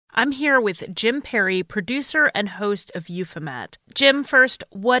I'm here with Jim Perry, producer and host of Euphomet. Jim, first,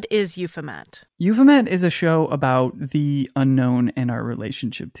 what is Euphomet? Euphomet is a show about the unknown and our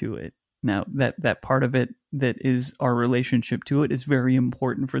relationship to it. Now, that part of it that is our relationship to it is very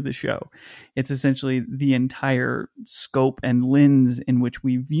important for the show. It's essentially the entire scope and lens in which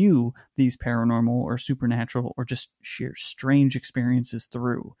we view these paranormal or supernatural or just sheer strange experiences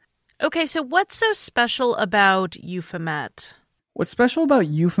through. Okay, so what's so special about Euphomet? What's special about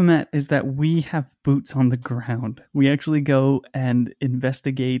Euphomet is that we have boots on the ground. We actually go and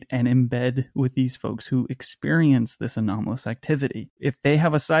investigate and embed with these folks who experience this anomalous activity. If they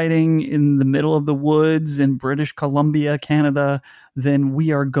have a sighting in the middle of the woods in British Columbia, Canada, then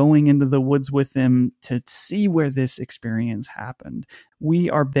we are going into the woods with them to see where this experience happened. We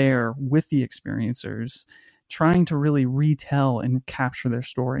are there with the experiencers, trying to really retell and capture their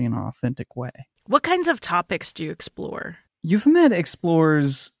story in an authentic way. What kinds of topics do you explore? Euphomet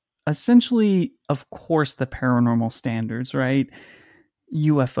explores essentially, of course, the paranormal standards, right?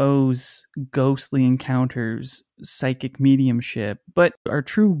 UFOs, ghostly encounters, psychic mediumship. But our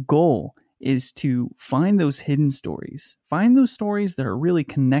true goal is to find those hidden stories, find those stories that are really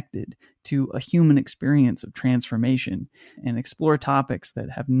connected to a human experience of transformation, and explore topics that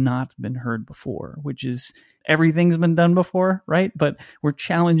have not been heard before, which is everything's been done before, right? But we're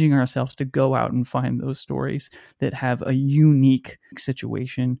challenging ourselves to go out and find those stories that have a unique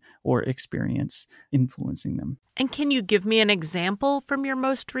situation or experience influencing them. And can you give me an example from your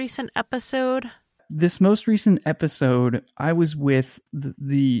most recent episode? This most recent episode, I was with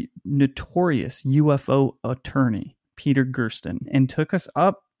the notorious UFO attorney, Peter Gersten, and took us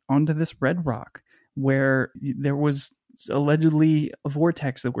up onto this red rock where there was allegedly a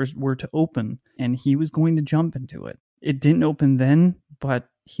vortex that were to open, and he was going to jump into it. It didn't open then, but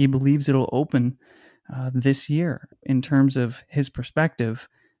he believes it'll open this year. In terms of his perspective,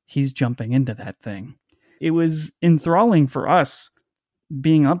 he's jumping into that thing. It was enthralling for us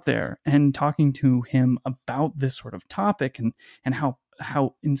being up there and talking to him about this sort of topic and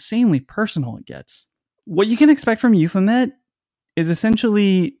how insanely personal it gets. What you can expect from Euphomet is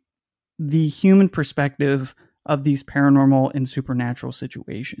essentially the human perspective of these paranormal and supernatural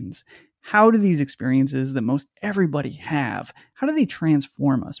situations. How do these experiences that most everybody have, how do they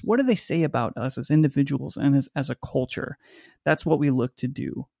transform us? What do they say about us as individuals and as a culture? That's what we look to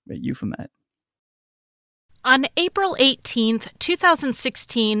do at Euphomet. On April 18th,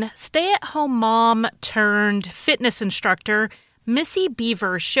 2016, stay-at-home mom turned fitness instructor Missy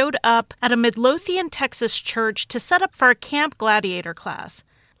Beavers showed up at a Midlothian, Texas church to set up for a Camp Gladiator class.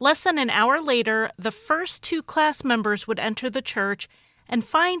 Less than an hour later, the first two class members would enter the church and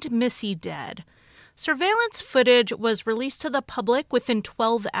find Missy dead. Surveillance footage was released to the public within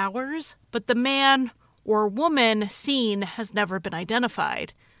 12 hours, but the man or woman seen has never been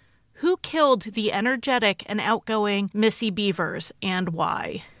identified. Who killed the energetic and outgoing Missy Beavers, and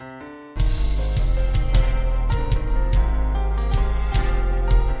why?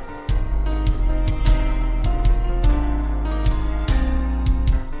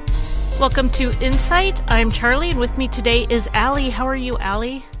 Welcome to Insight. I'm Charlie, and with me today is Allie. How are you,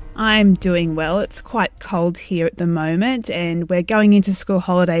 Allie? I'm doing well. It's quite cold here at the moment, and we're going into school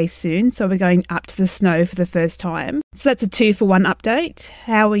holidays soon, so we're going up to the snow for the first time. So that's a 2-for-1 update.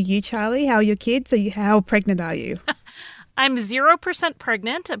 How are you, Charlie? How are your kids? How pregnant are you? I'm 0%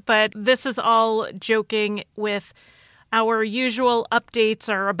 pregnant, but this is all joking with our usual updates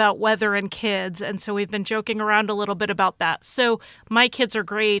are about weather and kids, and so we've been joking around a little bit about that. So my kids are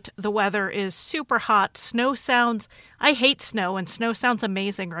great. The weather is super hot. I hate snow, and snow sounds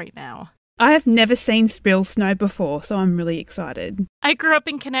amazing right now. I have never seen real snow before, so I'm really excited. I grew up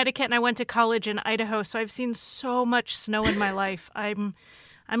in Connecticut, and I went to college in Idaho, so I've seen so much snow in my life. I'm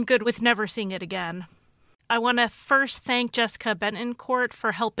good with never seeing it again. I want to first thank Jessica Bentoncourt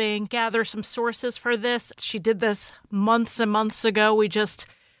for helping gather some sources for this. She did this months and months ago. We just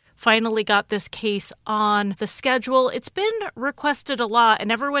finally got this case on the schedule. It's been requested a lot,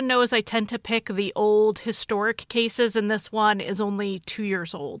 and everyone knows I tend to pick the old historic cases, and this one is only 2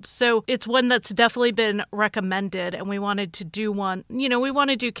 years old. So it's one that's definitely been recommended, and we wanted to do one. We want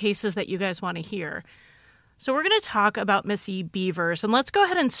to do cases that you guys want to hear. So we're going to talk about Missy Beavers, and let's go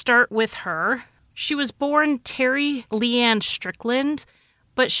ahead and start with her. She was born Terry Leanne Strickland,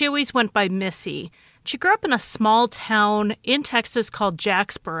 but she always went by Missy. She grew up in a small town in Texas called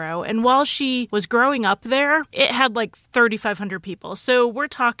Jacksboro, and while she was growing up there, it had like 3,500 people, so we're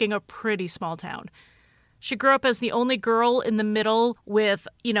talking a pretty small town. She grew up as the only girl in the middle with,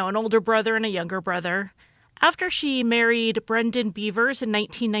 an older brother and a younger brother. After she married Brendan Beavers in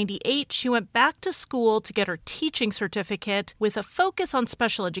 1998, she went back to school to get her teaching certificate with a focus on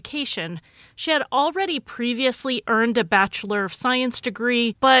special education. She had already previously earned a Bachelor of Science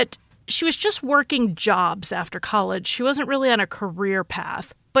degree, but she was just working jobs after college. She wasn't really on a career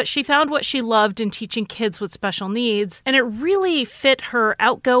path. But she found what she loved in teaching kids with special needs, and it really fit her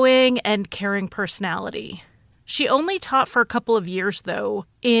outgoing and caring personality. She only taught for a couple of years, though.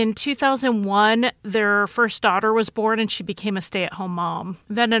 In 2001, their first daughter was born, and she became a stay-at-home mom.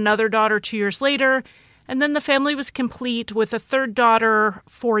 Then another daughter 2 years later, and then the family was complete with a third daughter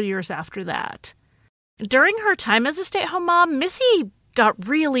 4 years after that. During her time as a stay-at-home mom, Missy got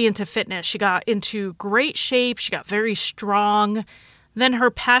really into fitness. She got into great shape. She got very strong. Then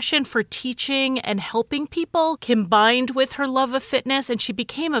her passion for teaching and helping people combined with her love of fitness, and she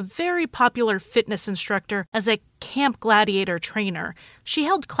became a very popular fitness instructor as a Camp Gladiator trainer. She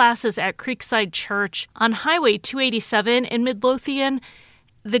held classes at Creekside Church on Highway 287 in Midlothian.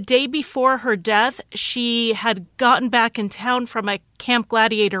 The day before her death, she had gotten back in town from a Camp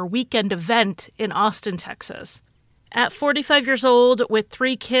Gladiator weekend event in Austin, Texas. At 45 years old, with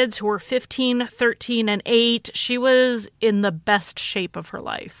 3 kids who were 15, 13, and 8, she was in the best shape of her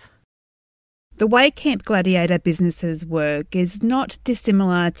life. The way Camp Gladiator businesses work is not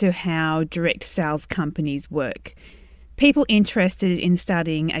dissimilar to how direct sales companies work. People interested in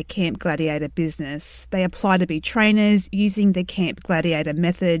starting a Camp Gladiator business, they apply to be trainers using the Camp Gladiator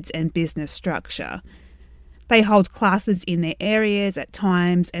methods and business structure. They hold classes in their areas at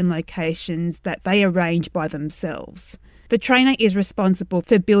times and locations that they arrange by themselves. The trainer is responsible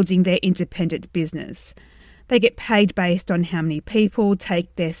for building their independent business. They get paid based on how many people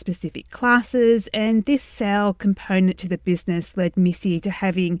take their specific classes, and this sale component to the business led Missy to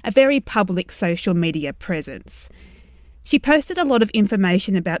having a very public social media presence. She posted a lot of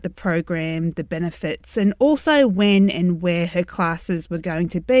information about the program, the benefits, and also when and where her classes were going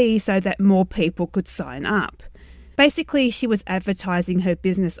to be so that more people could sign up. Basically, she was advertising her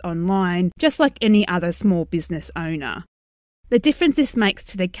business online just like any other small business owner. The difference this makes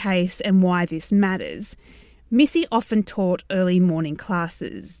to the case and why this matters: Missy often taught early morning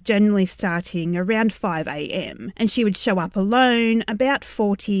classes, generally starting around 5 a.m, and she would show up alone about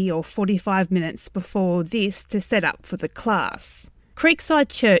 40 or 45 minutes before this to set up for the class. Creekside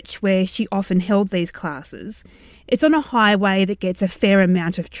Church, where she often held these classes, it's on a highway that gets a fair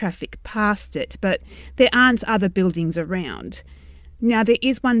amount of traffic past it, but there aren't other buildings around. Now, there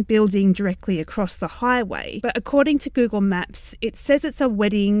is one building directly across the highway, but according to Google Maps, it says it's a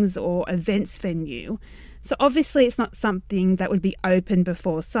weddings or events venue. So obviously it's not something that would be open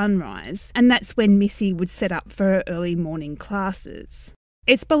before sunrise, and that's when Missy would set up for her early morning classes.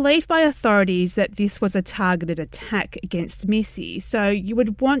 It's believed by authorities that this was a targeted attack against Missy, so you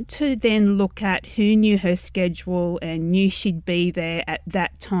would want to then look at who knew her schedule and knew she'd be there at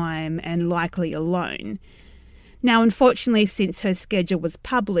that time and likely alone. Now, unfortunately, since her schedule was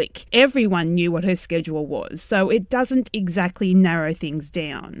public, everyone knew what her schedule was, so it doesn't exactly narrow things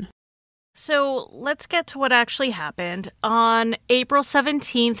down. So let's get to what actually happened. On April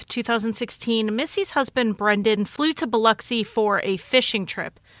 17th, 2016, Missy's husband Brendan flew to Biloxi for a fishing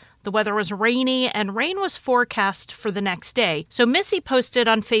trip. The weather was rainy and rain was forecast for the next day. So Missy posted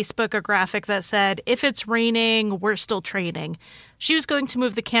on Facebook a graphic that said, "If it's raining, we're still training." She was going to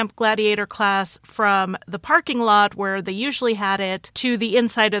move the Camp Gladiator class from the parking lot where they usually had it to the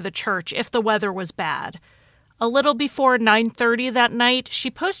inside of the church if the weather was bad. A little before 9:30 that night,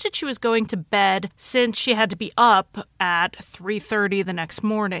 she posted she was going to bed since she had to be up at 3:30 the next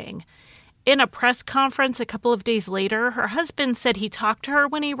morning. In a press conference a couple of days later, her husband said he talked to her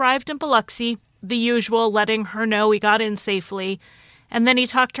when he arrived in Biloxi, the usual, letting her know he got in safely. And then he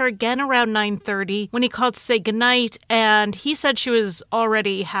talked to her again around 9:30 when he called to say goodnight, and he said she was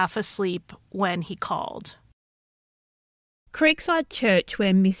already half asleep when he called. Creekside Church,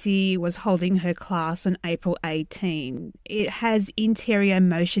 where Missy was holding her class on April 18, it has interior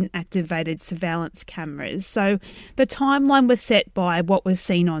motion-activated surveillance cameras, so the timeline was set by what was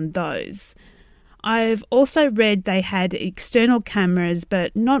seen on those. I've also read they had external cameras,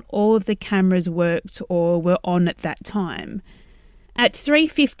 but not all of the cameras worked or were on at that time. At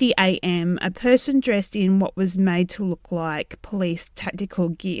 3:50 a.m, a person dressed in what was made to look like police tactical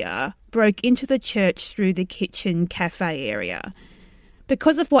gear broke into the church through the kitchen cafe area.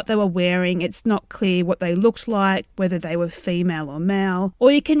 Because of what they were wearing, it's not clear what they looked like, whether they were female or male.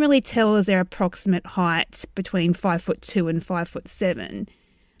 All you can really tell is their approximate height, between 5'2" and 5'7".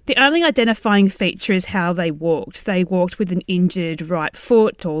 The only identifying feature is how they walked. They walked with an injured right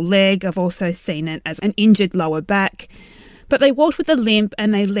foot or leg. I've also seen it as an injured lower back. But they walked with a limp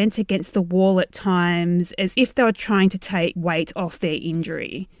and they leant against the wall at times as if they were trying to take weight off their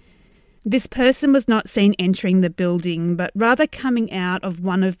injury. This person was not seen entering the building, but rather coming out of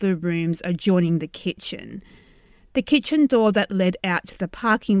one of the rooms adjoining the kitchen. The kitchen door that led out to the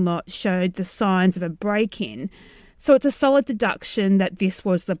parking lot showed the signs of a break-in, so it's a solid deduction that this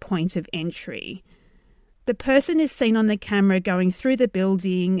was the point of entry. The person is seen on the camera going through the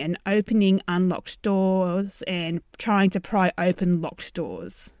building and opening unlocked doors and trying to pry open locked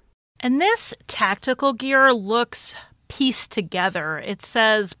doors. And this tactical gear looks pieced together. It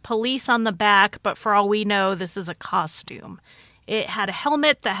says police on the back, but for all we know, this is a costume. It had a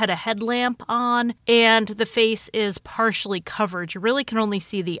helmet that had a headlamp on, and the face is partially covered. You really can only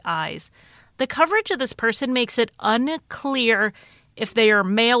see the eyes. The coverage of this person makes it unclear if they are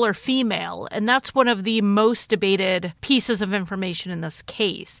male or female, and that's one of the most debated pieces of information in this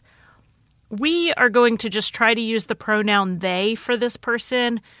case. We are going to just try to use the pronoun they for this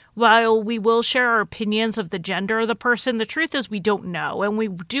person. While we will share our opinions of the gender of the person, the truth is we don't know, and we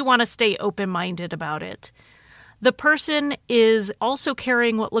do want to stay open-minded about it. The person is also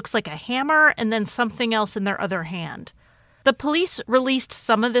carrying what looks like a hammer and then something else in their other hand. The police released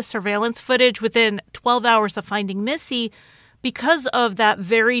some of this surveillance footage within 12 hours of finding Missy because of that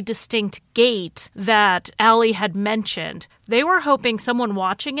very distinct gait that Allie had mentioned. They were hoping someone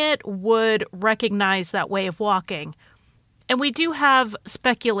watching it would recognize that way of walking. And we do have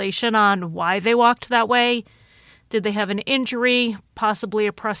speculation on why they walked that way. Did they have an injury, possibly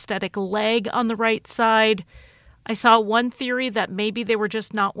a prosthetic leg on the right side? I saw one theory that maybe they were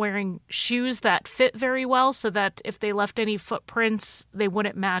just not wearing shoes that fit very well so that if they left any footprints, they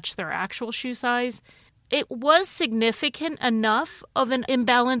wouldn't match their actual shoe size. It was significant enough of an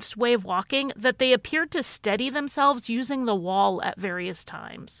imbalanced way of walking that they appeared to steady themselves using the wall at various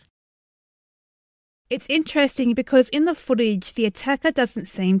times. It's interesting because in the footage, the attacker doesn't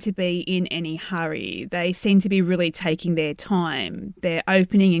seem to be in any hurry. They seem to be really taking their time. They're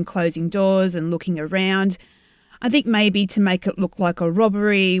opening and closing doors and looking around. I think maybe to make it look like a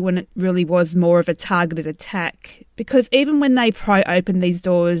robbery when it really was more of a targeted attack. Because even when they pry open these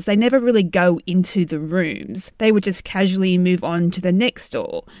doors, they never really go into the rooms. They would just casually move on to the next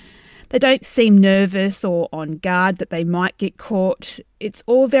door. They don't seem nervous or on guard that they might get caught. It's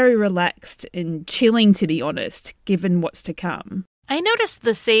all very relaxed and chilling, to be honest, given what's to come. I noticed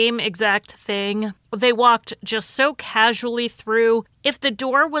the same exact thing. They walked just so casually through. If the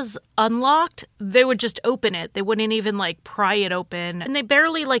door was unlocked, they would just open it. They wouldn't even pry it open. And they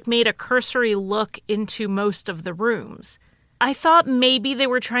barely made a cursory look into most of the rooms. I thought maybe they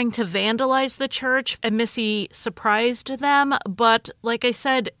were trying to vandalize the church and Missy surprised them. But like I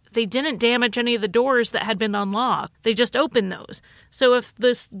said, they didn't damage any of the doors that had been unlocked. They just opened those. So if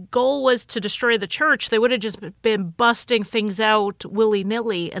this goal was to destroy the church, they would have just been busting things out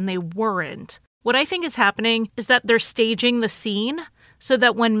willy-nilly, and they weren't. What I think is happening is that they're staging the scene so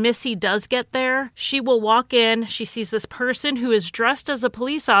that when Missy does get there, she will walk in, she sees this person who is dressed as a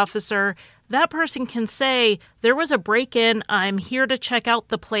police officer. That person can say, there was a break-in, I'm here to check out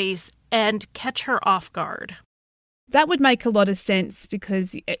the place, and catch her off guard. That would make a lot of sense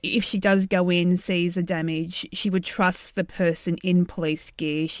because if she does go in, sees the damage, she would trust the person in police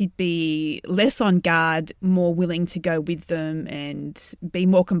gear. She'd be less on guard, more willing to go with them and be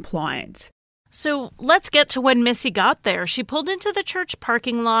more compliant. So let's get to when Missy got there. She pulled into the church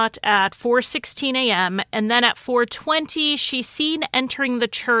parking lot at 4:16 a.m. and then at 4:20, she's seen entering the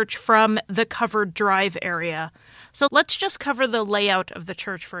church from the covered drive area. So let's just cover the layout of the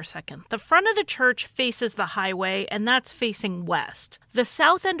church for a second. The front of the church faces the highway, and that's facing west. The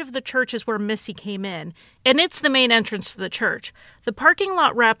south end of the church is where Missy came in, and it's the main entrance to the church. The parking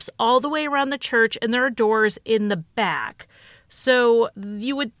lot wraps all the way around the church, and there are doors in the back. So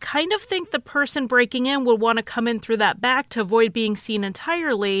you would kind of think the person breaking in would want to come in through that back to avoid being seen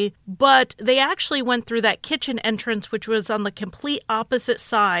entirely, but they actually went through that kitchen entrance, which was on the complete opposite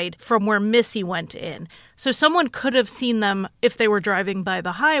side from where Missy went in. So someone could have seen them if they were driving by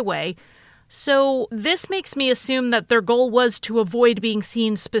the highway. So this makes me assume that their goal was to avoid being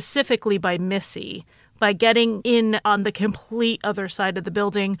seen specifically by Missy, by getting in on the complete other side of the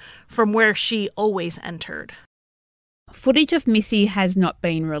building from where she always entered. Footage of Missy has not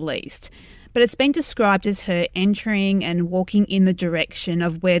been released, but it's been described as her entering and walking in the direction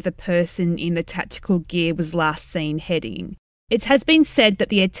of where the person in the tactical gear was last seen heading. It has been said that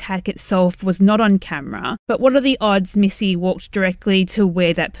the attack itself was not on camera, but what are the odds Missy walked directly to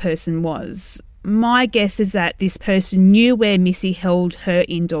where that person was? My guess is that this person knew where Missy held her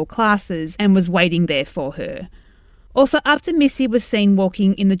indoor classes and was waiting there for her. Also, after Missy was seen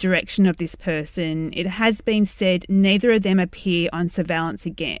walking in the direction of this person, it has been said neither of them appear on surveillance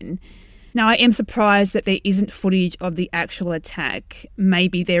again. Now, I am surprised that there isn't footage of the actual attack.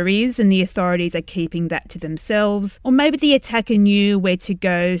 Maybe there is and the authorities are keeping that to themselves. Or maybe the attacker knew where to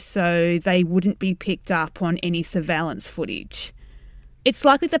go so they wouldn't be picked up on any surveillance footage. It's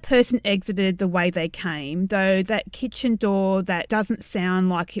likely the person exited the way they came, though that kitchen door, that doesn't sound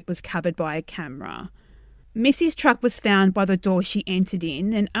like it was covered by a camera. Missy's truck was found by the door she entered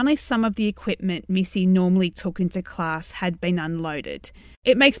in, and only some of the equipment Missy normally took into class had been unloaded.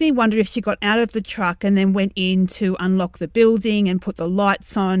 It makes me wonder if she got out of the truck and then went in to unlock the building and put the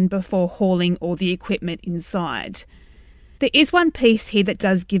lights on before hauling all the equipment inside. There is one piece here that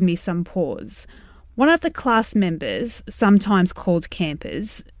does give me some pause. One of the class members, sometimes called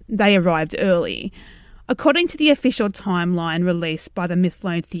campers, they arrived early. According to the official timeline released by the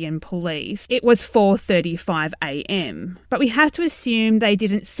Midlothian Police, it was 4:35 a.m. But we have to assume they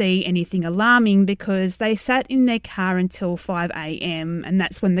didn't see anything alarming because they sat in their car until 5 a.m. and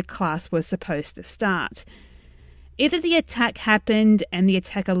that's when the class was supposed to start. Either the attack happened and the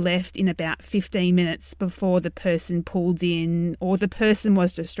attacker left in about 15 minutes before the person pulled in, or the person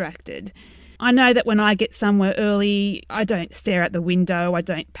was distracted. I know that when I get somewhere early, I don't stare out the window, I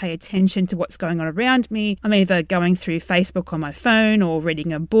don't pay attention to what's going on around me. I'm either going through Facebook on my phone or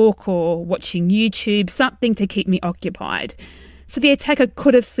reading a book or watching YouTube, something to keep me occupied. So the attacker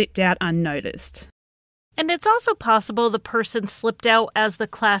could have slipped out unnoticed. And it's also possible the person slipped out as the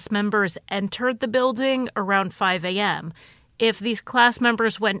class members entered the building around 5 a.m. If these class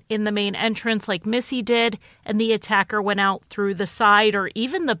members went in the main entrance like Missy did, and the attacker went out through the side or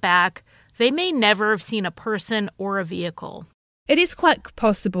even the back, they may never have seen a person or a vehicle. It is quite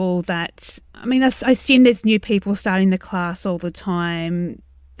possible that, I assume there's new people starting the class all the time.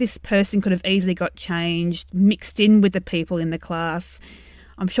 This person could have easily got changed, mixed in with the people in the class.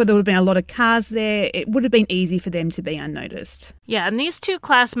 I'm sure there would have been a lot of cars there. It would have been easy for them to be unnoticed. Yeah, and these two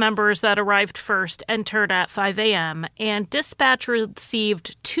class members that arrived first entered at 5 a.m., and dispatch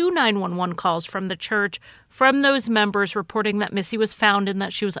received 2 911 calls from the church from those members reporting that Missy was found and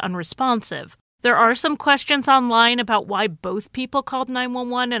that she was unresponsive. There are some questions online about why both people called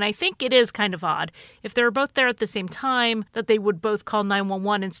 911, and I think it is kind of odd. If they were both there at the same time, that they would both call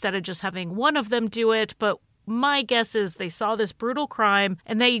 911 instead of just having one of them do it, but my guess is they saw this brutal crime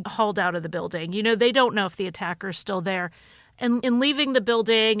and they hauled out of the building. You know, they don't know if the attacker's still there. And in leaving the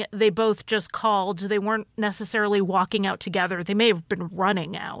building, they both just called. They weren't necessarily walking out together. They may have been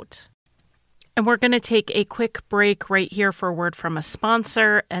running out. And we're going to take a quick break right here for a word from a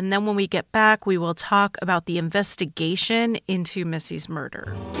sponsor. And then when we get back, we will talk about the investigation into Missy's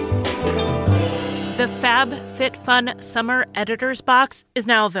murder. The FabFitFun Summer Editor's Box is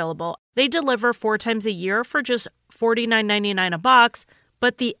now available. They deliver 4 times a year for just $49.99 a box.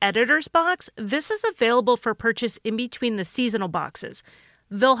 But the Editor's Box, this is available for purchase in between the seasonal boxes.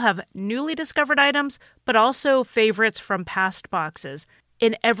 They'll have newly discovered items, but also favorites from past boxes.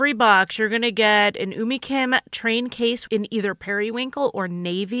 In every box, you're going to get an Umi Kim train case in either periwinkle or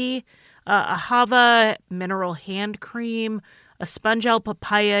navy, a Hava mineral hand cream, a Spongel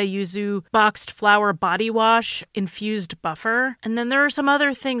papaya yuzu boxed flower body wash infused buffer. And then there are some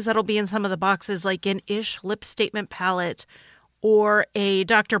other things that'll be in some of the boxes, like an Ish lip statement palette or a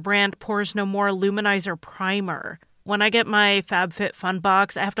Dr. Brandt Pores No More Luminizer primer. When I get my FabFitFun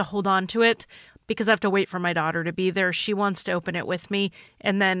box, I have to hold on to it because I have to wait for my daughter to be there. She wants to open it with me,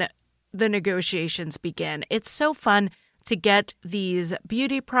 and then the negotiations begin. It's so fun to get these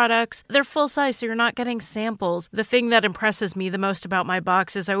beauty products. They're full size, so you're not getting samples. The thing that impresses me the most about my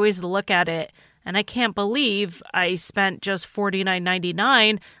box is I always look at it, and I can't believe I spent just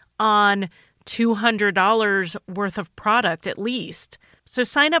 $49.99 on $200 worth of product at least. So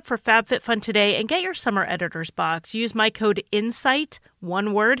sign up for FabFitFun today and get your summer editor's box. Use my code INSIGHT,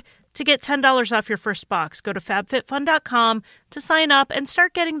 one word, to get $10 off your first box. Go to fabfitfun.com to sign up and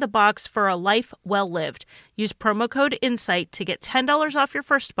start getting the box for a life well lived. Use promo code INSIGHT to get $10 off your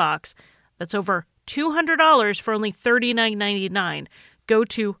first box. That's over $200 for only $39.99. Go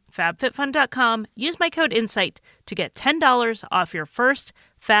to fabfitfun.com, use my code INSIGHT to get $10 off your first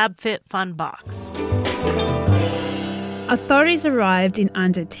FabFitFun box. Authorities arrived in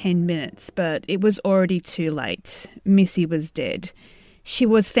under 10 minutes, but it was already too late. Missy was dead. She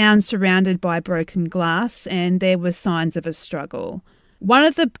was found surrounded by broken glass and there were signs of a struggle. One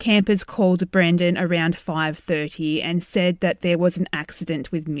of the campers called Brendan around 5:30 and said that there was an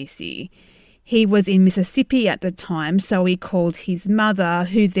accident with Missy. He was in Mississippi at the time, so he called his mother,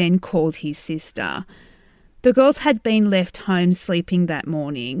 who then called his sister. The girls had been left home sleeping that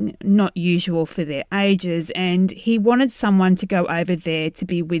morning, not usual for their ages, and he wanted someone to go over there to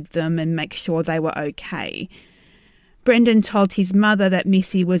be with them and make sure they were okay. Brendan told his mother that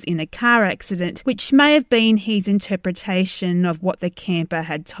Missy was in a car accident, which may have been his interpretation of what the camper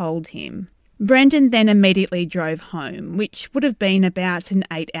had told him. Brendan then immediately drove home, which would have been about an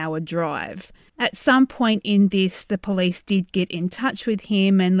 8-hour drive. At some point in this, the police did get in touch with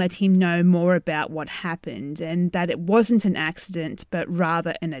him and let him know more about what happened and that it wasn't an accident, but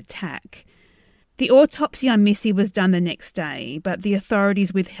rather an attack. The autopsy on Missy was done the next day, but the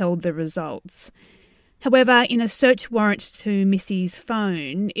authorities withheld the results. However, in a search warrant to Missy's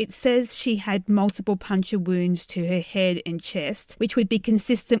phone, it says she had multiple puncture wounds to her head and chest, which would be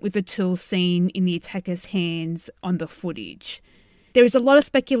consistent with the tools seen in the attacker's hands on the footage. There is a lot of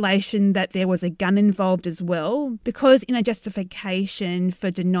speculation that there was a gun involved as well, because in a justification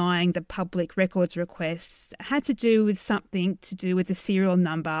for denying the public records requests had to do with something to do with the serial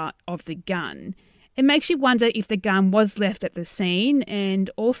number of the gun. It makes you wonder if the gun was left at the scene and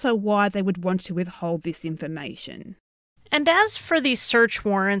also why they would want to withhold this information. And as for these search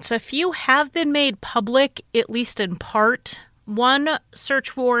warrants, a few have been made public, at least in part. One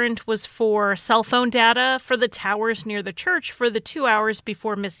search warrant was for cell phone data for the towers near the church for the 2 hours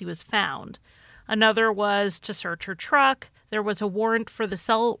before Missy was found. Another was to search her truck. There was a warrant for the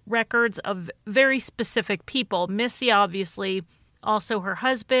cell records of very specific people. Missy, obviously, also her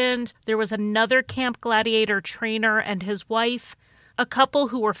husband. There was another Camp Gladiator trainer and his wife. A couple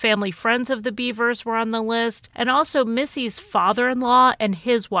who were family friends of the Beavers were on the list. And also Missy's father-in-law and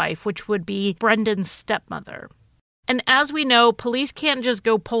his wife, which would be Brendan's stepmother. And as we know, police can't just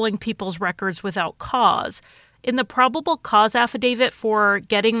go pulling people's records without cause. In the probable cause affidavit for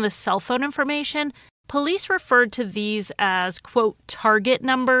getting the cell phone information, police referred to these as, quote, target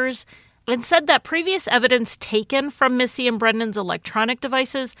numbers, and said that previous evidence taken from Missy and Brendan's electronic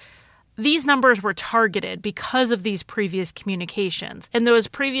devices, these numbers were targeted because of these previous communications. And those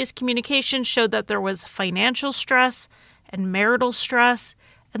previous communications showed that there was financial stress and marital stress,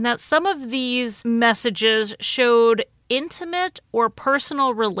 and that some of these messages showed intimate or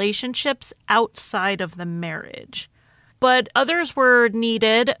personal relationships outside of the marriage. But others were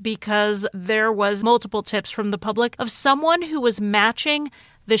needed because there was multiple tips from the public of someone who was matching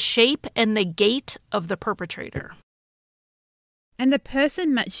the shape and the gait of the perpetrator. And the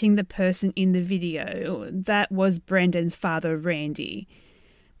person matching the person in the video, that was Brendan's father, Randy.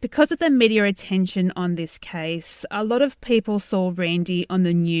 Because of the media attention on this case, a lot of people saw Randy on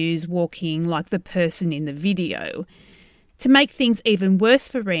the news walking like the person in the video. To make things even worse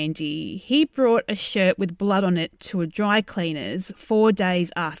for Randy, he brought a shirt with blood on it to a dry cleaner's 4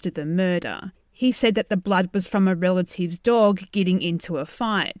 days after the murder. He said that the blood was from a relative's dog getting into a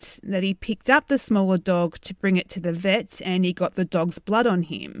fight, that he picked up the smaller dog to bring it to the vet and he got the dog's blood on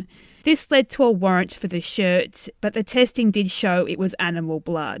him. This led to a warrant for the shirt, but the testing did show it was animal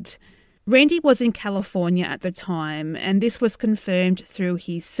blood. Randy was in California at the time, and this was confirmed through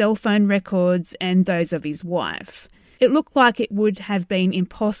his cell phone records and those of his wife. It looked like it would have been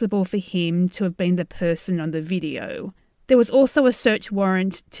impossible for him to have been the person on the video. There was also a search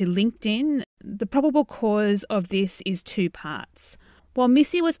warrant to LinkedIn. The probable cause of this is 2 parts. While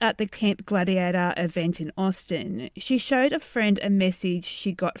Missy was at the Camp Gladiator event in Austin, she showed a friend a message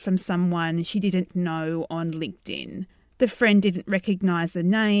she got from someone she didn't know on LinkedIn. The friend didn't recognise the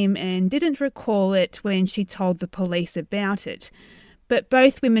name and didn't recall it when she told the police about it, but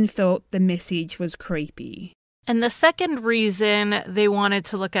both women felt the message was creepy. And the second reason they wanted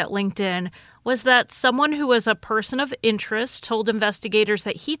to look at LinkedIn was that someone who was a person of interest told investigators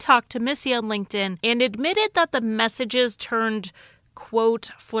that he talked to Missy on LinkedIn and admitted that the messages turned,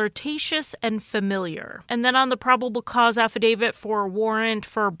 quote, flirtatious and familiar. And then on the probable cause affidavit for a warrant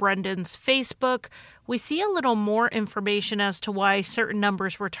for Brendan's Facebook, we see a little more information as to why certain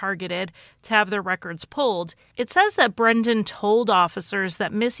numbers were targeted to have their records pulled. It says that Brendan told officers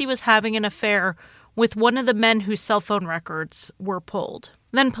that Missy was having an affair with one of the men whose cell phone records were pulled.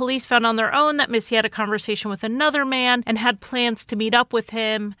 Then police found on their own that Missy had a conversation with another man and had plans to meet up with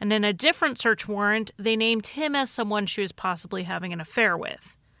him, and in a different search warrant, they named him as someone she was possibly having an affair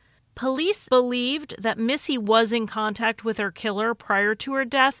with. Police believed that Missy was in contact with her killer prior to her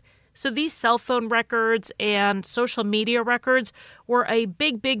death, so these cell phone records and social media records were a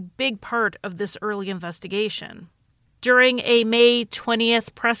big part of this early investigation. During a May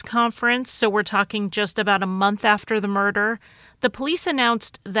 20th press conference, so we're talking just about a month after the murder, the police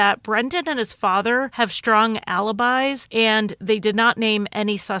announced that Brendan and his father have strong alibis, and they did not name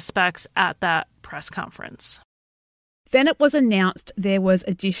any suspects at that press conference. Then it was announced there was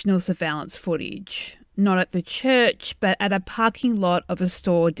additional surveillance footage. not at the church, but at a parking lot of a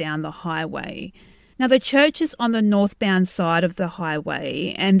store down the highway. Now, the church is on the northbound side of the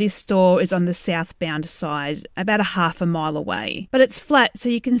highway, and this store is on the southbound side, about a half a mile away. But it's flat, so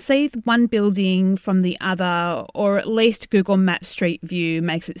you can see one building from the other, or at least Google Maps Street View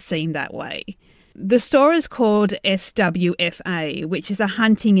makes it seem that way. The store is called SWFA, which is a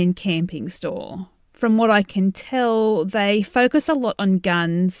hunting and camping store. From what I can tell, they focus a lot on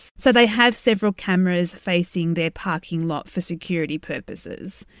guns, so they have several cameras facing their parking lot for security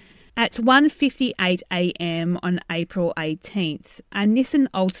purposes. At 1:58 a.m. on April 18th, a Nissan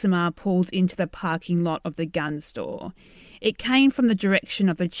Altima pulled into the parking lot of the gun store. It came from the direction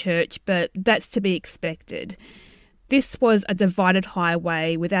of the church, but that's to be expected. This was a divided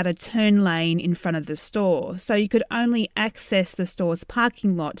highway without a turn lane in front of the store, so you could only access the store's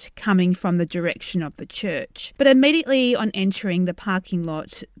parking lot coming from the direction of the church. But immediately on entering the parking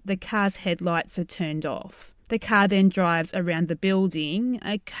lot, the car's headlights are turned off. The car then drives around the building,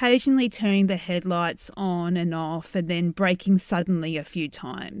 occasionally turning the headlights on and off and then braking suddenly a few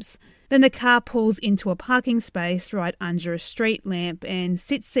times. Then the car pulls into a parking space right under a street lamp and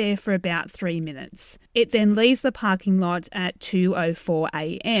sits there for about 3 minutes. It then leaves the parking lot at 2:04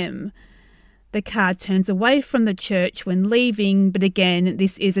 a.m. The car turns away from the church when leaving, but again,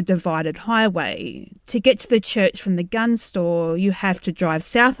 this is a divided highway. To get to the church from the gun store, you have to drive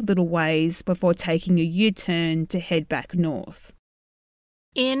south a little ways before taking a U-turn to head back north.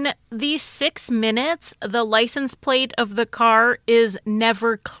 In these 6 minutes, the license plate of the car is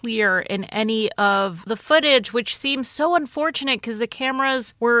never clear in any of the footage, which seems so unfortunate because the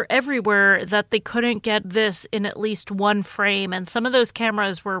cameras were everywhere that they couldn't get this in at least one frame. And some of those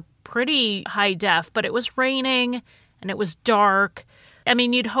cameras were pretty high def, but it was raining and it was dark. I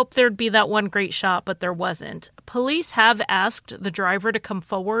mean, you'd hope there'd be that one great shot, but there wasn't. Police have asked the driver to come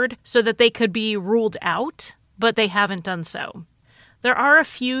forward so that they could be ruled out, but they haven't done so. There are a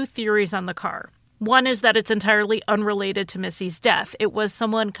few theories on the car. One is that it's entirely unrelated to Missy's death. It was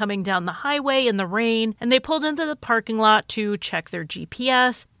someone coming down the highway in the rain, and they pulled into the parking lot to check their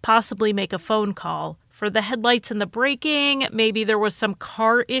GPS, possibly make a phone call. For the headlights and the braking, maybe there was some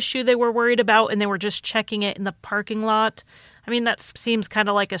car issue they were worried about, and they were just checking it in the parking lot. I mean, that seems kind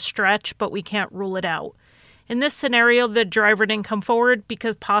of like a stretch, but we can't rule it out. In this scenario, the driver didn't come forward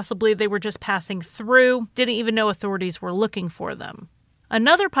because possibly they were just passing through, didn't even know authorities were looking for them.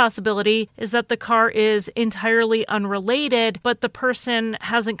 Another possibility is that the car is entirely unrelated, but the person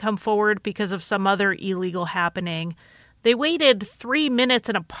hasn't come forward because of some other illegal happening. They waited 3 minutes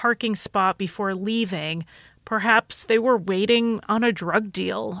in a parking spot before leaving. Perhaps they were waiting on a drug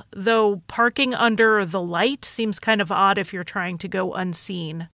deal, though parking under the light seems kind of odd if you're trying to go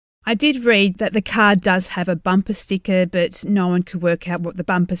unseen. I did read that the car does have a bumper sticker, but no one could work out what the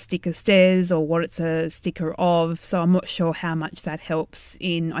bumper sticker says or what it's a sticker of, so I'm not sure how much that helps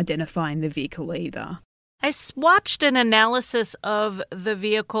in identifying the vehicle either. I watched an analysis of the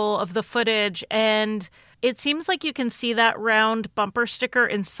vehicle, of the footage, and it seems like you can see that round bumper sticker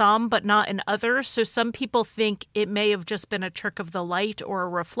in some, but not in others, so some people think it may have just been a trick of the light or a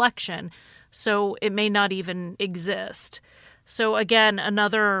reflection, so it may not even exist. So again,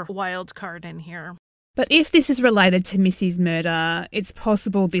 another wild card in here. But if this is related to Missy's murder, it's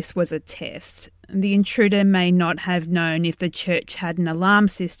possible this was a test. The intruder may not have known if the church had an alarm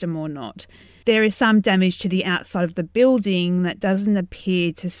system or not. There is some damage to the outside of the building that doesn't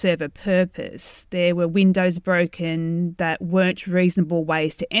appear to serve a purpose. There were windows broken that weren't reasonable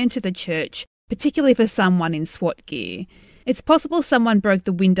ways to enter the church, particularly for someone in SWAT gear. It's possible someone broke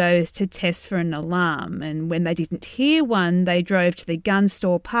the windows to test for an alarm, and when they didn't hear one, they drove to the gun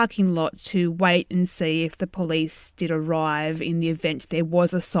store parking lot to wait and see if the police did arrive in the event there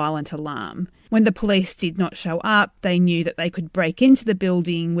was a silent alarm. When the police did not show up, they knew that they could break into the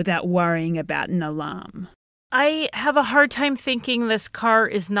building without worrying about an alarm. I have a hard time thinking this car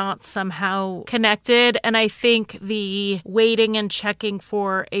is not somehow connected, and I think the waiting and checking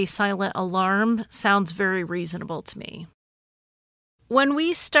for a silent alarm sounds very reasonable to me. When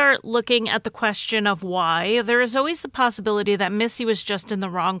we start looking at the question of why, there is always the possibility that Missy was just in the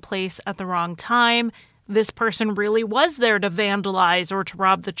wrong place at the wrong time. This person really was there to vandalize or to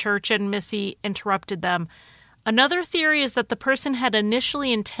rob the church, and Missy interrupted them. Another theory is that the person had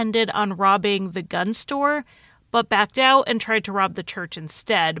initially intended on robbing the gun store, but backed out and tried to rob the church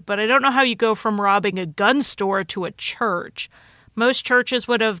instead. But I don't know how you go from robbing a gun store to a church. Most churches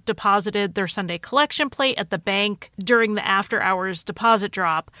would have deposited their Sunday collection plate at the bank during the after-hours deposit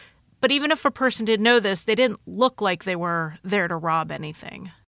drop. But even if a person didn't know this, they didn't look like they were there to rob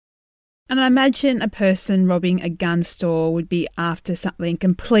anything. And I imagine a person robbing a gun store would be after something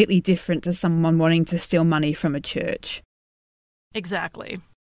completely different to someone wanting to steal money from a church. Exactly.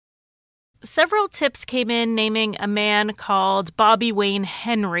 Several tips came in naming a man called Bobby Wayne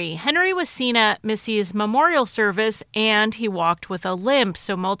Henry. Henry was seen at Missy's memorial service and he walked with a limp,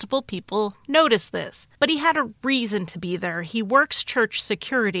 so multiple people noticed this. But he had a reason to be there. He works church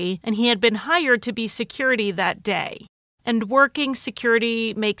security and he had been hired to be security that day. And working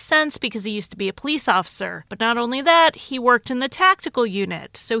security makes sense because he used to be a police officer. But not only that, he worked in the tactical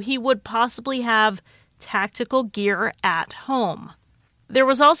unit, so he would possibly have tactical gear at home. There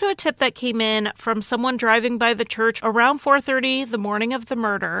was also a tip that came in from someone driving by the church around 4:30 the morning of the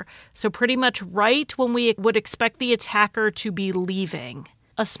murder, so pretty much right when we would expect the attacker to be leaving.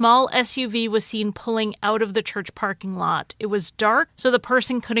 A small SUV was seen pulling out of the church parking lot. It was dark, so the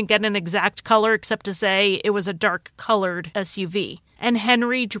person couldn't get an exact color except to say it was a dark-colored SUV. And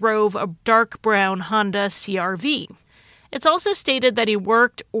Henry drove a dark brown Honda CR-V. It's also stated that he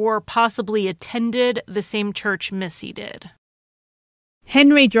worked or possibly attended the same church Missy did.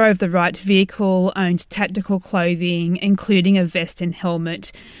 Henry drove the right vehicle, owned tactical clothing, including a vest and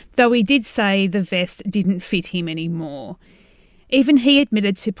helmet, though he did say the vest didn't fit him anymore. Even he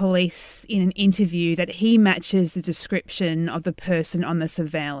admitted to police in an interview that he matches the description of the person on the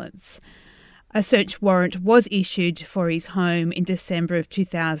surveillance. A search warrant was issued for his home in December of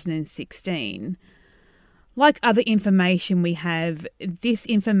 2016. Like other information we have, this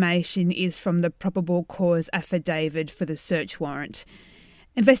information is from the probable cause affidavit for the search warrant.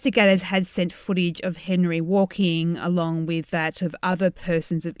 Investigators had sent footage of Henry walking along with that of other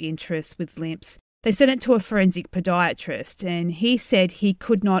persons of interest with limps. They sent it to a forensic podiatrist and he said he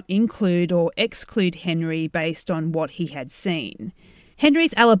could not include or exclude Henry based on what he had seen.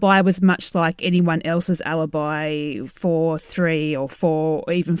 Henry's alibi was much like anyone else's alibi for 3 or 4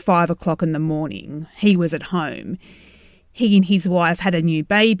 or even 5 o'clock in the morning. He was at home. He and his wife had a new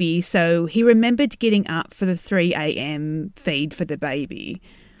baby, so he remembered getting up for the 3 a.m. feed for the baby.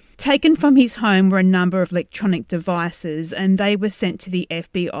 Taken from his home were a number of electronic devices and they were sent to the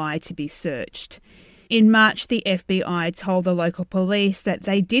FBI to be searched. In March, the FBI told the local police that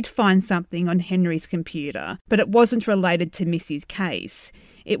they did find something on Henry's computer, but it wasn't related to Missy's case.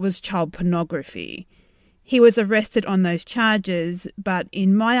 It was child pornography. He was arrested on those charges, but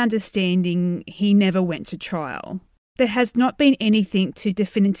in my understanding, he never went to trial. There has not been anything to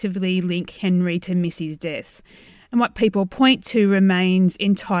definitively link Henry to Missy's death, and what people point to remains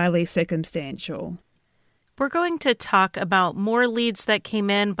entirely circumstantial. We're going to talk about more leads that came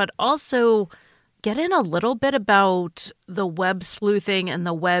in, but also get in a little bit about the web sleuthing and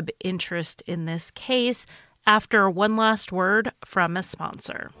the web interest in this case after one last word from a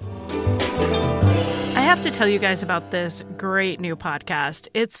sponsor. I have to tell you guys about this great new podcast.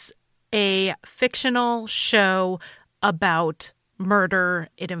 It's a fictional show about murder.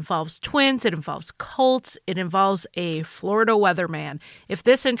 It involves twins. It involves cults. It involves a Florida weatherman. If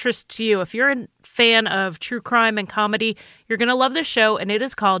this interests you, if you're a fan of true crime and comedy, you're going to love this show, and it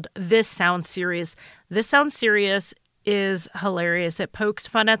is called This Sounds Serious. This Sounds Serious is hilarious. It pokes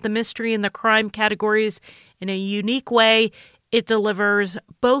fun at the mystery and the crime categories in a unique way. It delivers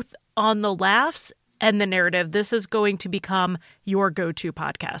both on the laughs and the narrative. This is going to become your go-to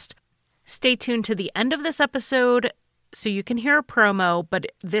podcast. Stay tuned to the end of this episode so you can hear a promo, but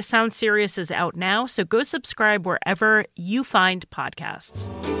This Sounds Serious is out now, so go subscribe wherever you find podcasts.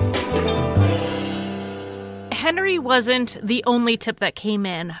 Henry wasn't the only tip that came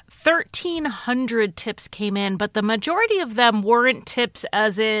in. 1,300 tips came in, but the majority of them weren't tips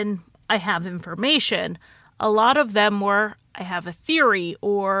as in, I have information. A lot of them were, I have a theory,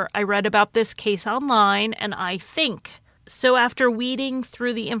 or I read about this case online and I think. So after weeding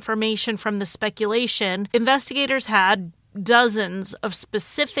through the information from the speculation, investigators had dozens of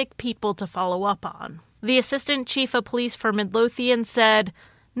specific people to follow up on. The assistant chief of police for Midlothian said,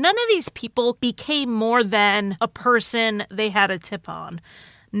 none of these people became more than a person they had a tip on.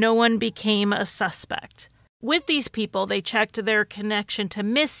 No one became a suspect. With these people, they checked their connection to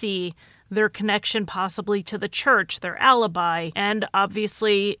Missy, their connection possibly to the church, their alibi, and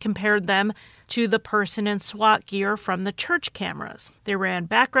obviously compared them to the person in SWAT gear from the church cameras. They ran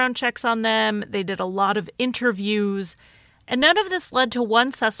background checks on them, they did a lot of interviews, and none of this led to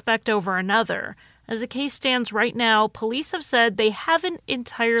one suspect over another. As the case stands right now, police have said they haven't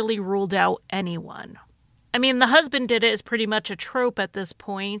entirely ruled out anyone. I mean, the husband did it is pretty much a trope at this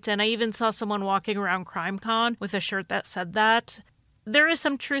point, and I even saw someone walking around CrimeCon with a shirt that said that. There is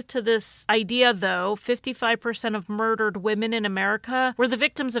some truth to this idea, though. 55% of murdered women in America were the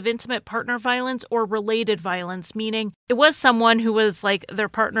victims of intimate partner violence or related violence, meaning it was someone who was like their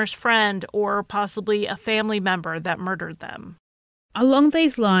partner's friend or possibly a family member that murdered them. Along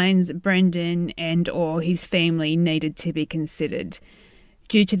these lines, Brendan and or his family needed to be considered.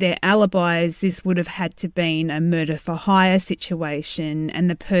 Due to their alibis, this would have had to been a murder-for-hire situation, and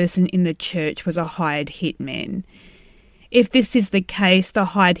the person in the church was a hired hitman. If this is the case, the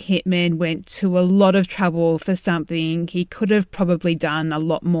hired hitman went to a lot of trouble for something he could have probably done a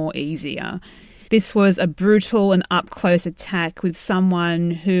lot more easier. This was a brutal and up-close attack with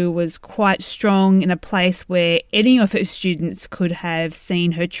someone who was quite strong in a place where any of her students could have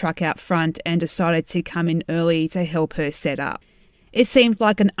seen her truck out front and decided to come in early to help her set up. It seemed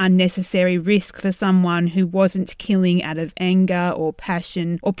like an unnecessary risk for someone who wasn't killing out of anger or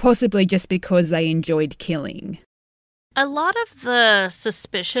passion, or possibly just because they enjoyed killing. A lot of the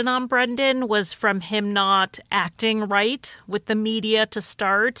suspicion on Brendan was from him not acting right with the media to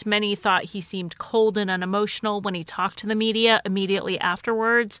start. Many thought he seemed cold and unemotional when he talked to the media immediately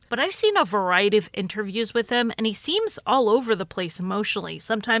afterwards. But I've seen a variety of interviews with him, and he seems all over the place emotionally.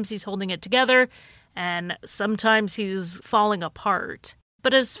 Sometimes he's holding it together, and sometimes he's falling apart.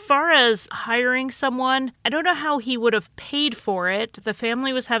 But as far as hiring someone, I don't know how he would have paid for it. The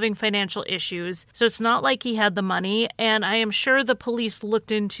family was having financial issues, so it's not like he had the money, and I am sure the police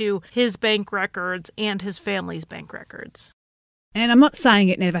looked into his bank records and his family's bank records. And I'm not saying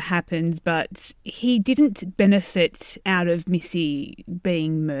it never happens, but he didn't benefit out of Missy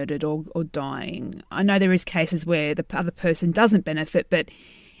being murdered or dying. I know there is cases where the other person doesn't benefit, but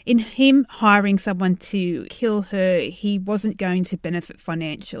in him hiring someone to kill her, he wasn't going to benefit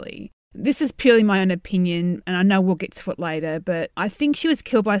financially. This is purely my own opinion, and I know we'll get to it later, but I think she was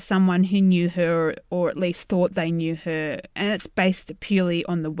killed by someone who knew her, or at least thought they knew her, and it's based purely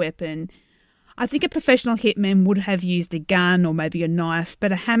on the weapon. I think a professional hitman would have used a gun or maybe a knife,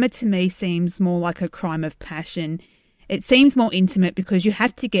 but a hammer to me seems more like a crime of passion. It seems more intimate because you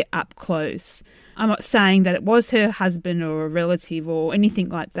have to get up close. I'm not saying that it was her husband or a relative or anything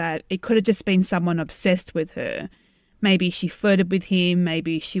like that. It could have just been someone obsessed with her. Maybe she flirted with him,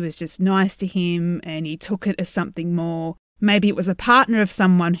 maybe she was just nice to him and he took it as something more. Maybe it was a partner of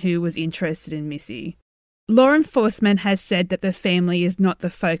someone who was interested in Missy. Law enforcement has said that the family is not the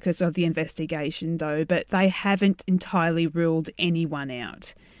focus of the investigation though, but they haven't entirely ruled anyone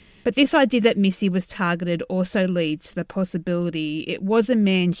out. But this idea that Missy was targeted also leads to the possibility it was a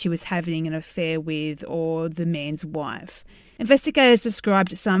man she was having an affair with or the man's wife. Investigators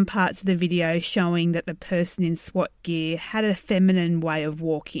described some parts of the video showing that the person in SWAT gear had a feminine way of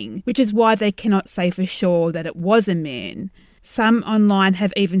walking, which is why they cannot say for sure that it was a man. Some online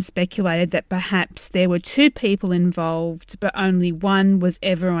have even speculated that perhaps there were two people involved, but only one was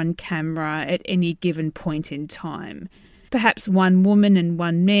ever on camera at any given point in time. Perhaps one woman and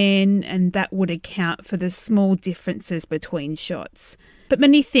one man, and that would account for the small differences between shots. But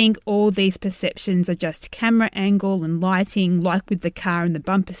many think all these perceptions are just camera angle and lighting, like with the car and the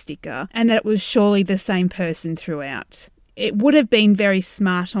bumper sticker, and that it was surely the same person throughout. It would have been very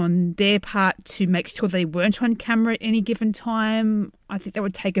smart on their part to make sure they weren't on camera at any given time. I think that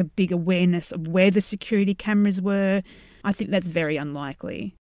would take a big awareness of where the security cameras were. I think that's very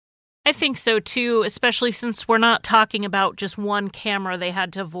unlikely. I think so too, especially since we're not talking about just one camera they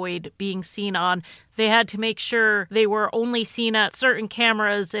had to avoid being seen on. They had to make sure they were only seen at certain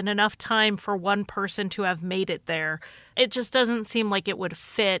cameras in enough time for one person to have made it there. It just doesn't seem like it would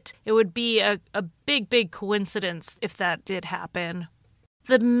fit. It would be a big coincidence if that did happen.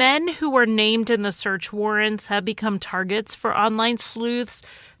 The men who were named in the search warrants have become targets for online sleuths,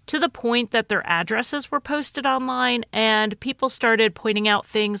 to the point that their addresses were posted online, and people started pointing out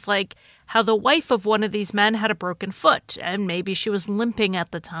things like how the wife of one of these men had a broken foot, and maybe she was limping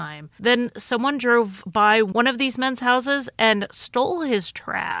at the time. Then someone drove by one of these men's houses and stole his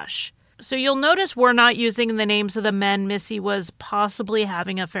trash. So you'll notice we're not using the names of the men Missy was possibly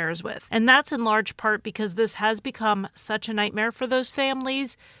having affairs with. And that's in large part because this has become such a nightmare for those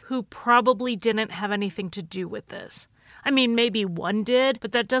families who probably didn't have anything to do with this. I mean, maybe one did,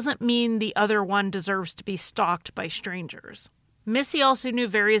 but that doesn't mean the other one deserves to be stalked by strangers. Missy also knew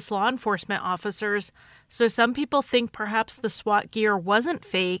various law enforcement officers, so some people think perhaps the SWAT gear wasn't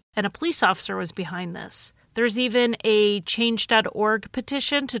fake and a police officer was behind this. There's even a Change.org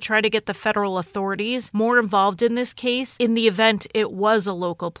petition to try to get the federal authorities more involved in this case in the event it was a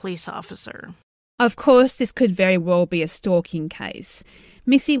local police officer. Of course, this could very well be a stalking case.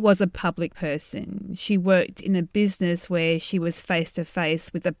 Missy was a public person. She worked in a business where she was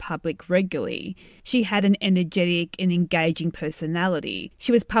face-to-face with the public regularly. She had an energetic and engaging personality.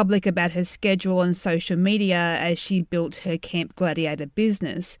 She was public about her schedule on social media as she built her Camp Gladiator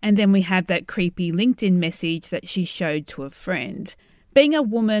business. And then we have that creepy LinkedIn message that she showed to a friend. Being a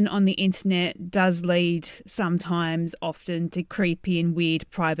woman on the internet does lead sometimes, often, to creepy and weird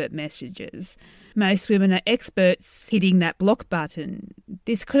private messages. Most women are experts hitting that block button.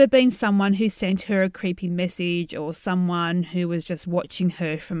 This could have been someone who sent her a creepy message or someone who was just watching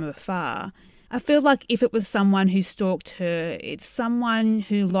her from afar. I feel like if it was someone who stalked her, it's someone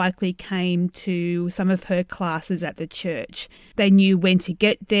who likely came to some of her classes at the church. They knew when to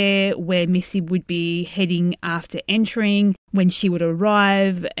get there, where Missy would be heading after entering, when she would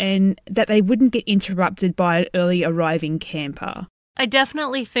arrive, and that they wouldn't get interrupted by an early arriving camper. I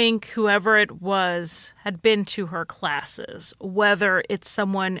definitely think whoever it was had been to her classes, whether it's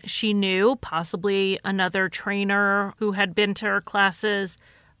someone she knew, possibly another trainer who had been to her classes,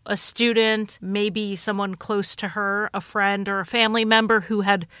 a student, maybe someone close to her, a friend or a family member who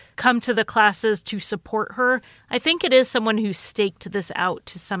had come to the classes to support her. I think it is someone who staked this out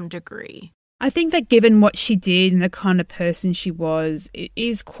to some degree. I think that given what she did and the kind of person she was, it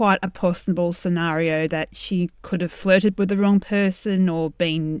is quite a possible scenario that she could have flirted with the wrong person or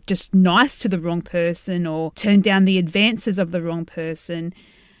been just nice to the wrong person or turned down the advances of the wrong person.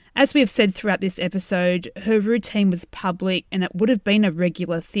 As we have said throughout this episode, her routine was public and it would have been a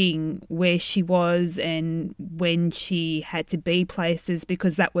regular thing where she was and when she had to be places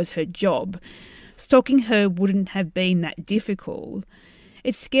because that was her job. Stalking her wouldn't have been that difficult.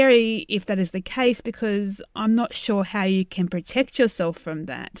 It's scary if that is the case because I'm not sure how you can protect yourself from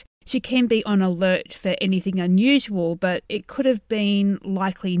that. She can be on alert for anything unusual, but it could have been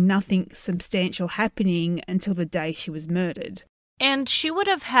likely nothing substantial happening until the day she was murdered. And she would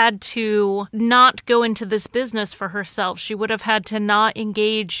have had to not go into this business for herself. She would have had to not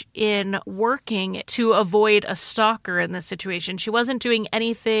engage in working to avoid a stalker in this situation. She wasn't doing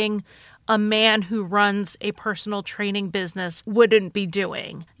anything a man who runs a personal training business wouldn't be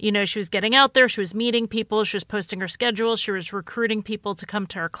doing. You know, she was getting out there, she was meeting people, she was posting her schedule, she was recruiting people to come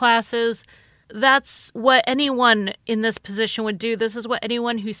to her classes. That's what anyone in this position would do. This is what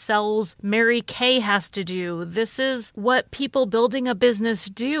anyone who sells Mary Kay has to do. This is what people building a business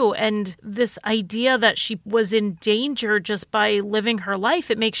do. And this idea that she was in danger just by living her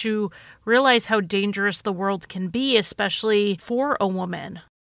life, it makes you realize how dangerous the world can be, especially for a woman.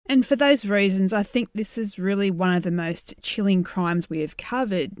 And for those reasons, I think this is really one of the most chilling crimes we have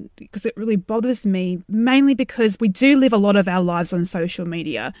covered because it really bothers me, mainly because we do live a lot of our lives on social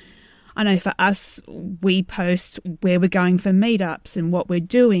media. I know for us, we post where we're going for meetups and what we're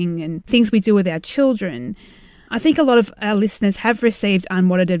doing and things we do with our children. I think a lot of our listeners have received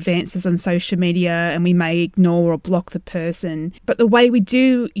unwanted advances on social media and we may ignore or block the person. But the way we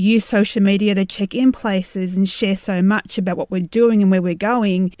do use social media to check in places and share so much about what we're doing and where we're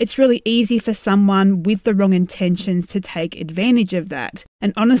going, it's really easy for someone with the wrong intentions to take advantage of that.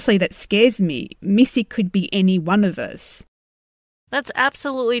 And honestly, that scares me. Missy could be any one of us. That's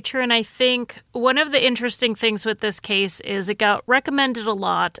absolutely true. And I think one of the interesting things with this case is it got recommended a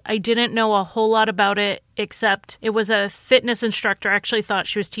lot. I didn't know a whole lot about it, except it was a fitness instructor. I actually thought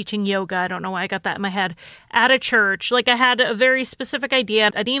she was teaching yoga. I don't know why I got that in my head. At a church. Like, I had a very specific idea. I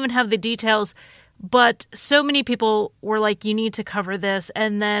didn't even have the details. But so many people were like, you need to cover this.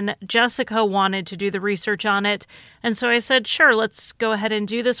 And then Jessica wanted to do the research on it. And so I said, sure, let's go ahead and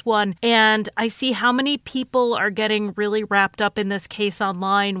do this one. And I see how many people are getting really wrapped up in this case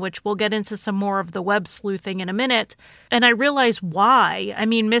online, which we'll get into some more of the web sleuthing in a minute. And I realize why. I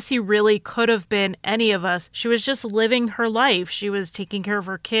mean, Missy really could have been any of us. She was just living her life. She was taking care of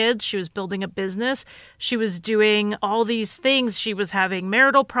her kids. She was building a business. She was doing all these things. She was having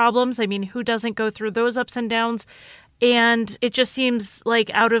marital problems. I mean, who doesn't go through those ups and downs? And it just seems like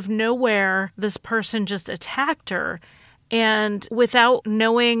out of nowhere, this person just attacked her. And without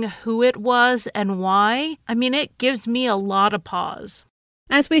knowing who it was and why, I mean, it gives me a lot of pause.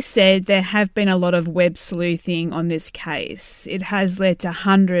 As we said, there have been a lot of web sleuthing on this case. It has led to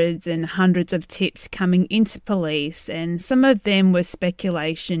hundreds and hundreds of tips coming into police, and some of them were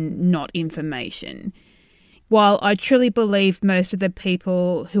speculation, not information. While I truly believe most of the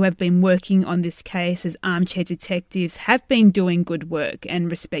people who have been working on this case as armchair detectives have been doing good work and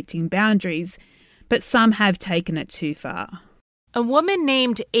respecting boundaries, but some have taken it too far. A woman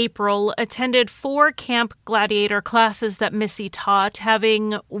named April attended 4 Camp Gladiator classes that Missy taught,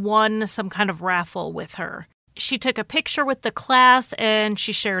 having won some kind of raffle with her. She took a picture with the class and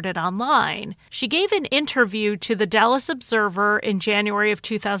she shared it online. She gave an interview to the Dallas Observer in January of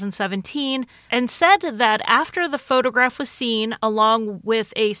 2017 and said that after the photograph was seen, along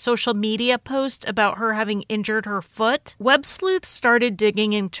with a social media post about her having injured her foot, web sleuths started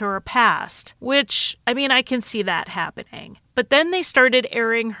digging into her past, which, I can see that happening. But then they started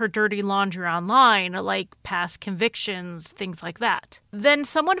airing her dirty laundry online, like past convictions, things like that. Then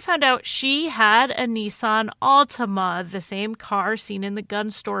someone found out she had a Nissan Altima, the same car seen in the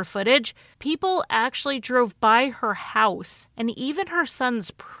gun store footage. People actually drove by her house and even her son's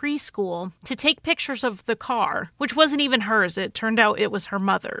preschool to take pictures of the car, which wasn't even hers. It turned out it was her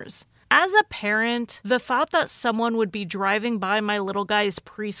mother's. As a parent, the thought that someone would be driving by my little guy's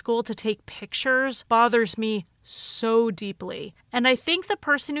preschool to take pictures bothers me so deeply. And I think the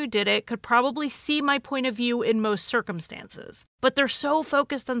person who did it could probably see my point of view in most circumstances. But they're so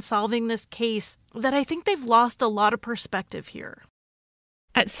focused on solving this case that I think they've lost a lot of perspective here.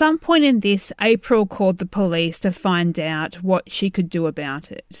 At some point in this, April called the police to find out what she could do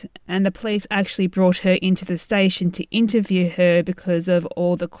about it. And the police actually brought her into the station to interview her because of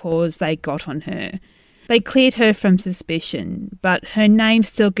all the calls they got on her. They cleared her from suspicion, but her name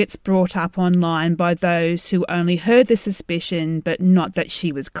still gets brought up online by those who only heard the suspicion, but not that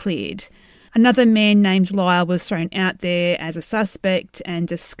she was cleared. Another man named Lyle was thrown out there as a suspect and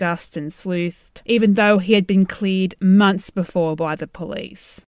discussed and sleuthed, even though he had been cleared months before by the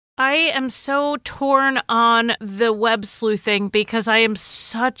police. I am so torn on the web sleuthing because I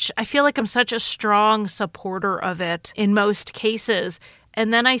feel like I'm such a strong supporter of it in most cases.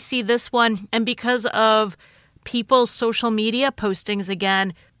 And then I see this one, and because of people's social media postings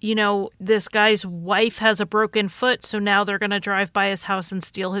again, this guy's wife has a broken foot, so now they're going to drive by his house and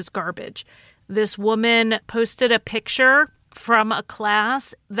steal his garbage. This woman posted a picture from a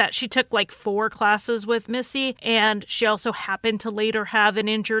class that she took like 4 classes with Missy, and she also happened to later have an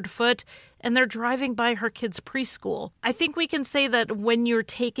injured foot, and they're driving by her kid's preschool. I think we can say that when you're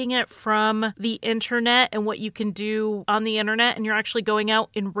taking it from the internet and what you can do on the internet, and you're actually going out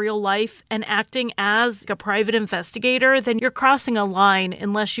in real life and acting as a private investigator, then you're crossing a line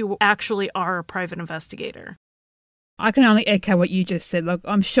unless you actually are a private investigator. I can only echo what you just said. Look,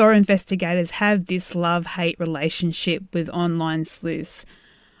 I'm sure investigators have this love-hate relationship with online sleuths.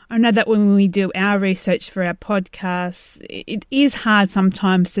 I know that when we do our research for our podcasts, it is hard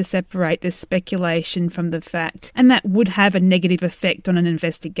sometimes to separate the speculation from the fact, and that would have a negative effect on an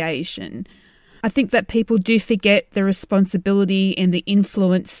investigation. I think that people do forget the responsibility and the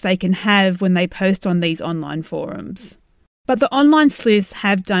influence they can have when they post on these online forums. But the online sleuths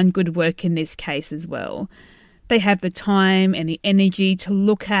have done good work in this case as well. They have the time and the energy to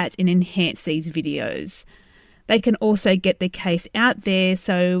look at and enhance these videos. They can also get the case out there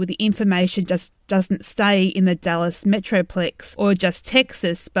so the information just doesn't stay in the Dallas Metroplex or just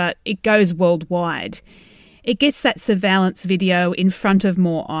Texas, but it goes worldwide. It gets that surveillance video in front of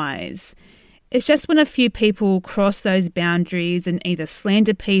more eyes. It's just when a few people cross those boundaries and either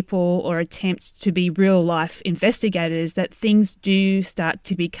slander people or attempt to be real-life investigators that things do start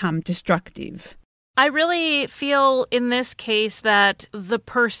to become destructive. I really feel in this case that the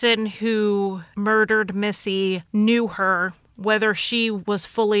person who murdered Missy knew her. Whether she was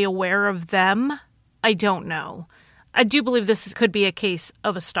fully aware of them, I don't know. I do believe this could be a case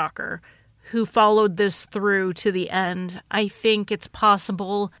of a stalker who followed this through to the end. I think it's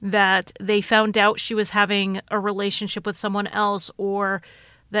possible that they found out she was having a relationship with someone else, or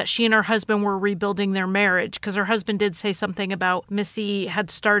that she and her husband were rebuilding their marriage, because her husband did say something about Missy had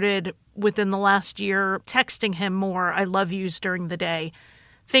started within the last year texting him more I love yous during the day,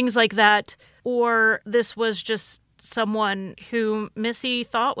 things like that. Or this was just someone who Missy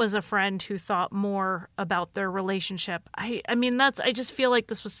thought was a friend who thought more about their relationship. I just feel like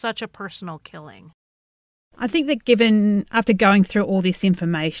this was such a personal killing. I think that after going through all this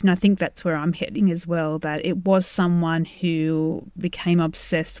information, I think that's where I'm heading as well, that it was someone who became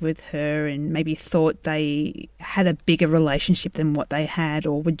obsessed with her and maybe thought they had a bigger relationship than what they had,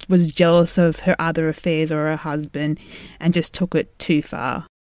 or was jealous of her other affairs or her husband and just took it too far.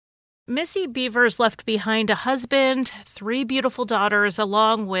 Missy Bevers left behind a husband, 3 beautiful daughters,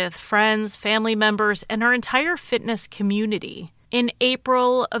 along with friends, family members, and her entire fitness community. In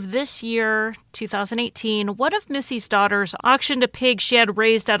April of this year, 2018, one of Missy's daughters auctioned a pig she had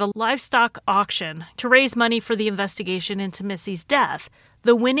raised at a livestock auction to raise money for the investigation into Missy's death.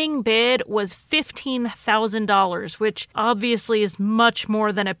 The winning bid was $15,000, which obviously is much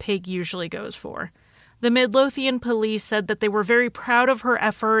more than a pig usually goes for. The Midlothian police said that they were very proud of her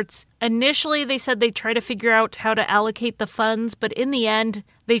efforts. Initially, they said they'd try to figure out how to allocate the funds, but in the end,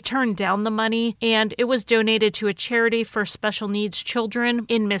 they turned down the money, and it was donated to a charity for special needs children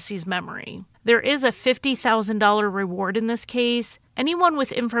in Missy's memory. There is a $50,000 reward in this case. Anyone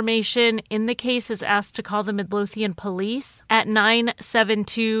with information in the case is asked to call the Midlothian police at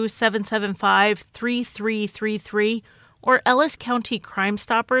 972-775-3333 or Ellis County Crime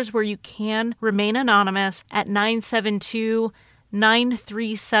Stoppers, where you can remain anonymous at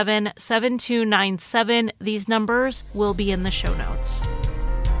 972-937-7297. These numbers will be in the show notes.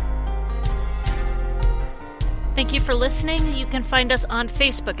 Thank you for listening. You can find us on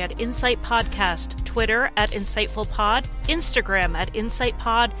Facebook at Insight Podcast, Twitter at InsightfulPod, Instagram at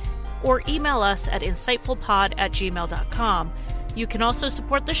InsightPod, or email us at insightfulpod@gmail.com. You can also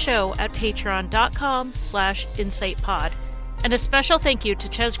support the show at patreon.com/insightpod. And a special thank you to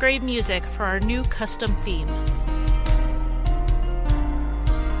Chesgrave Music for our new custom theme.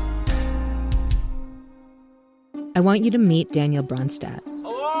 I want you to meet Daniel Bronstadt.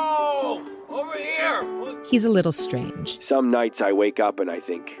 Hello! Over here! He's a little strange. Some nights I wake up and I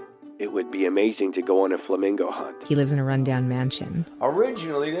think it would be amazing to go on a flamingo hunt. He lives in a rundown mansion.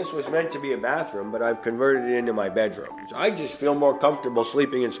 Originally, this was meant to be a bathroom, but I've converted it into my bedroom. I just feel more comfortable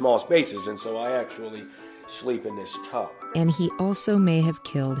sleeping in small spaces, and so I actually sleep in this tub. And he also may have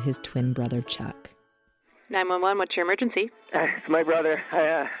killed his twin brother, Chuck. 911, what's your emergency? It's my brother.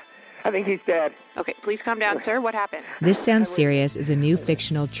 I think he's dead. Okay, please calm down, sir. What happened? This Sounds Serious is a new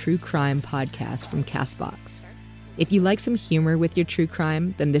fictional true crime podcast from CastBox. If you like some humor with your true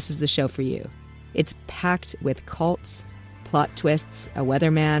crime, then this is the show for you. It's packed with cults, plot twists, a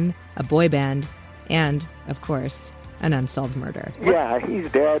weatherman, a boy band, and, of course, an unsolved murder. Yeah,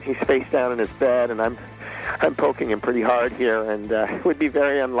 he's dead. He's face down in his bed, and I'm poking him pretty hard here, and it would be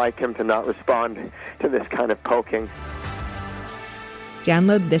very unlike him to not respond to this kind of poking.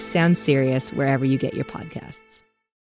 Download This Sounds Serious wherever you get your podcasts.